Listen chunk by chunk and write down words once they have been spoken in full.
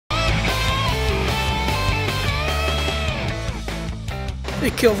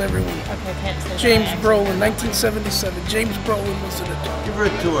It killed everyone. Okay, can't say James that. Brolin, 1977. James Brolin was in it. Give her a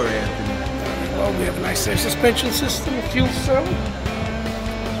tour, Anthony. Well, we have a nice air suspension system, a fuel cell.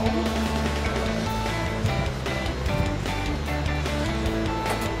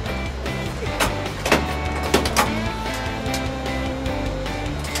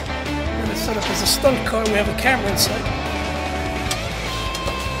 And it's set up as a stunt car. We have a camera inside.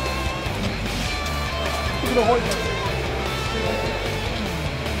 Look at the horn.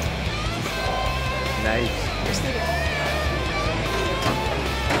 Nice.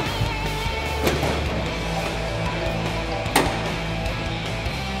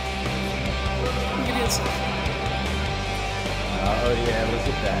 Look at the inside. Oh yeah, look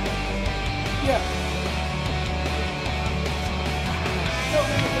at that. Yeah.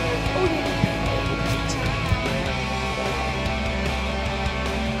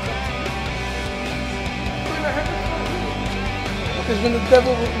 Because when the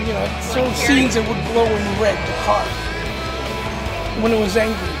devil, you know, certain scenes it would glow in red, the car, when it was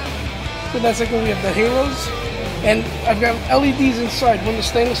angry. So that's like when we have the halos. And I've got LEDs inside. When the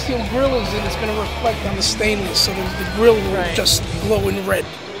stainless steel grill is in, it's going to reflect on the stainless, so the grill will just glow in red.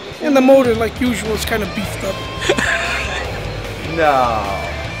 And the motor, like usual, is kind of beefed up. No,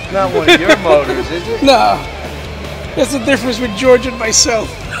 not one of your motors, is it? No, that's the difference with George and myself.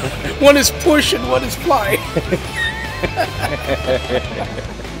 One is push and one is fly.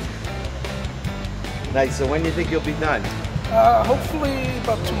 Nice. So when do you think you'll be done? Hopefully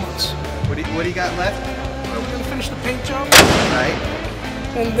about 2 months. What do you got left? We're going to finish the paint job. Right.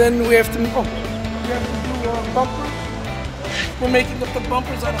 And then we have to do bumpers. We're making up the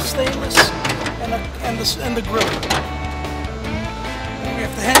bumpers out of stainless and the grill. And we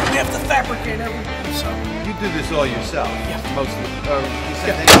have to fabricate everything. So You do this all yourself? Yeah. Mostly. Or you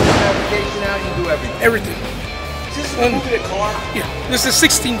send any fabrication out, you do everything? everything. Is this moving a car? Yeah, this is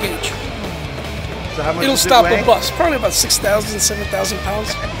 16 gauge. So how much It'll does stop it weigh? a bus. Probably about 6,000, 7,000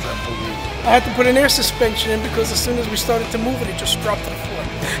 pounds. That's unbelievable. I had to put an air suspension in because as soon as we started to move it, it just dropped to the floor.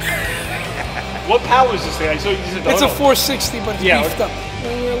 What power is this thing? I saw you said It's a 460, but it's Yeah, beefed up.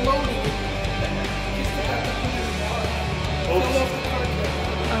 When we're loading it,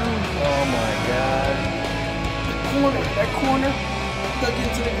 Oh my God. that corner dug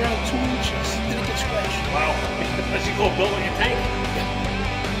into the ground 2 inches. Didn't get scratched. Wow. That's you call building a tank.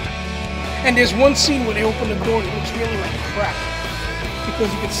 And there's one scene where they open the door and it looks really like crap.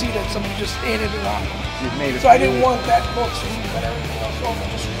 Because you can see that somebody just added it on. You've made it. So I didn't want that book, so we cut everything else off and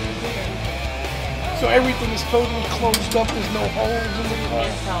just redid everything. So everything is totally closed up, there's no holes in the car.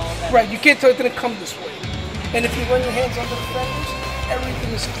 Right, you can't tell it didn't come this way. And if you run your hands under the fenders, everything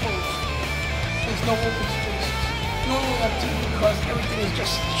is closed. There's no open spaces. Normally on TV cars, everything is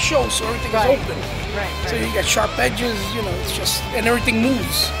just show, so everything is open. Right. So you got sharp edges, you know, it's just, and everything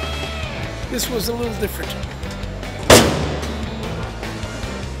moves. This was a little different.